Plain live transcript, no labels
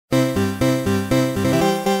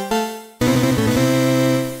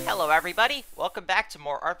everybody, welcome back to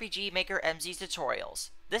more RPG Maker MZ tutorials.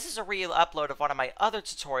 This is a re-upload of one of my other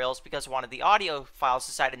tutorials because one of the audio files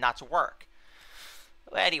decided not to work.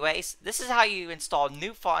 Anyways, this is how you install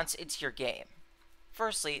new fonts into your game.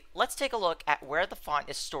 Firstly, let's take a look at where the font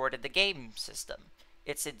is stored in the game system.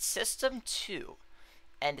 It's in System 2,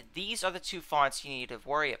 and these are the two fonts you need to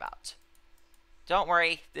worry about. Don't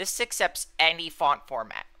worry, this accepts any font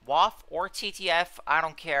format. WAF or TTF, I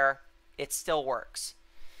don't care, it still works.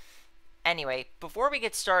 Anyway, before we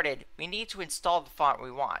get started, we need to install the font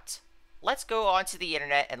we want. Let's go onto the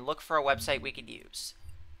internet and look for a website we can use.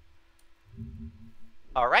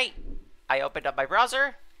 Alright, I opened up my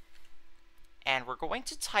browser, and we're going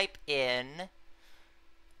to type in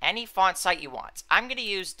any font site you want. I'm going to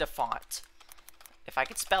use DaFont, if I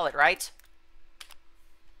could spell it right.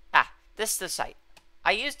 This is the site.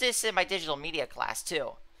 I used this in my digital media class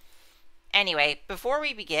too. Anyway, before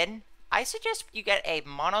we begin, I suggest you get a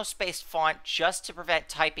monospaced font just to prevent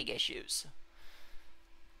typing issues.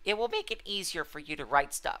 It will make it easier for you to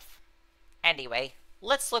write stuff. Anyway,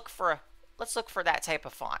 let's look for that type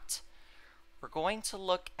of font. We're going to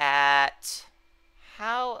look at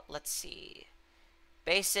let's see,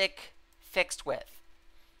 basic fixed width.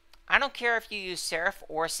 I don't care if you use serif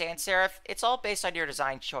or sans serif, it's all based on your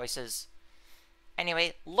design choices.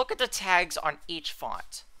 Anyway, look at the tags on each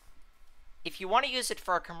font. If you want to use it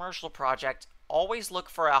for a commercial project, always look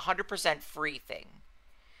for a 100% free thing.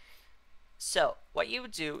 So, what you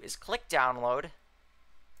would do is click download.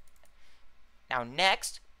 Now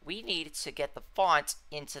next, we need to get the font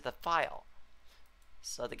into the file.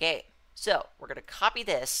 So the game. So, we're going to copy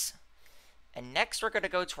this, and next we're going to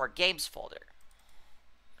go to our games folder.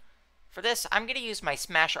 For this, I'm going to use my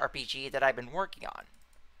Smash RPG that I've been working on.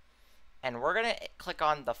 And we're going to click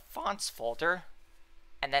on the fonts folder,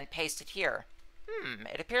 and then paste it here.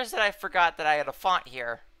 It appears that I forgot that I had a font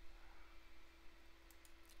here.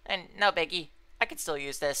 And no biggie, I can still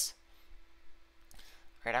use this.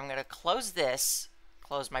 Alright, I'm going to close this,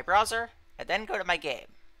 close my browser, and then go to my game.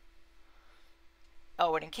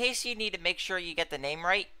 Oh, and in case you need to make sure you get the name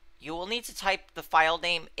right, you will need to type the file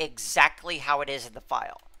name exactly how it is in the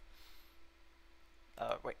file.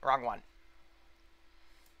 Wait, wrong one.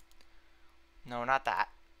 No, not that.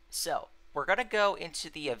 So, we're going to go into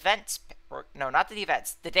the events, no, not the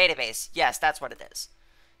events, the database. Yes, that's what it is.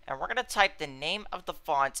 And we're going to type the name of the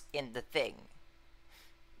font in the thing.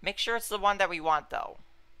 Make sure it's the one that we want, though.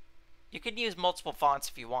 You can use multiple fonts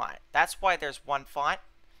if you want. That's why there's one font,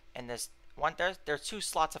 and there's two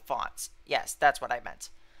slots of fonts. Yes, that's what I meant.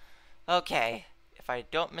 Okay, if I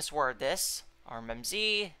don't misword this,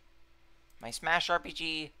 RMMZ, my Smash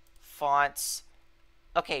RPG, fonts.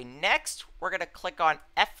 Okay, next, we're going to click on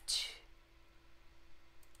F2.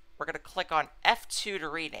 We're going to click on F2 to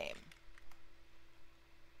rename.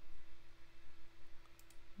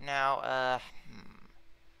 Now,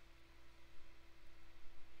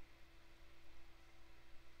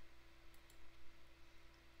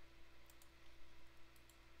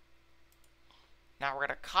 Now we're going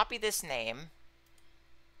to copy this name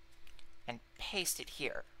and paste it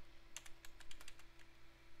here.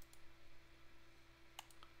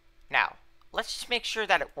 Now, let's just make sure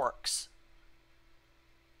that it works.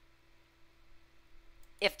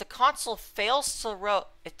 If the console fails to load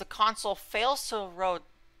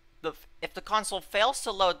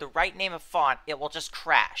the right name of font, it will just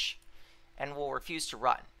crash and will refuse to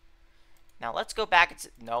run. Now let's go back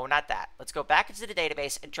into, no, not that. Let's go back into the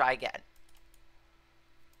database and try again.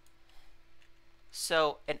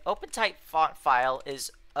 So an OpenType font file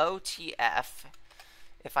is OTF,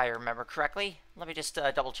 if I remember correctly. Let me just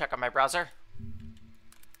double check on my browser.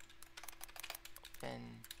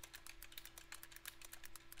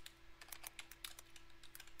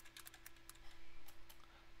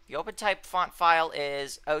 The OpenType font file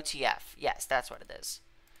is OTF. Yes, that's what it is.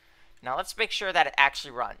 Now let's make sure that it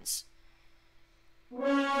actually runs.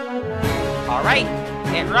 Alright,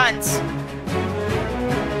 it runs.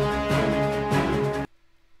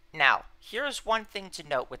 Now, here's one thing to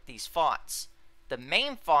note with these fonts. The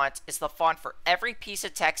main font is the font for every piece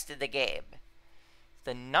of text in the game.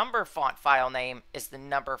 The number font file name is the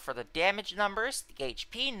number for the damage numbers, the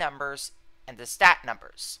HP numbers, and the stat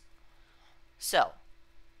numbers. So,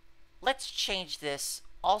 let's change this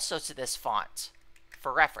also to this font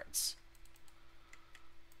for reference.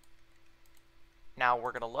 Now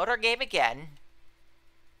we're going to load our game again.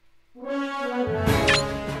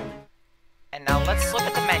 And now let's look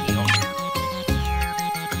at the menu.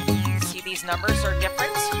 See, these numbers are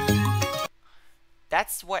different?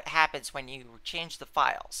 That's what happens when you change the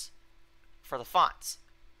files for the fonts.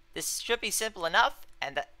 This should be simple enough,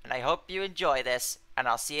 and I hope you enjoy this, and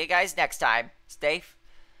I'll see you guys next time. Stay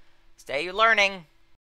learning.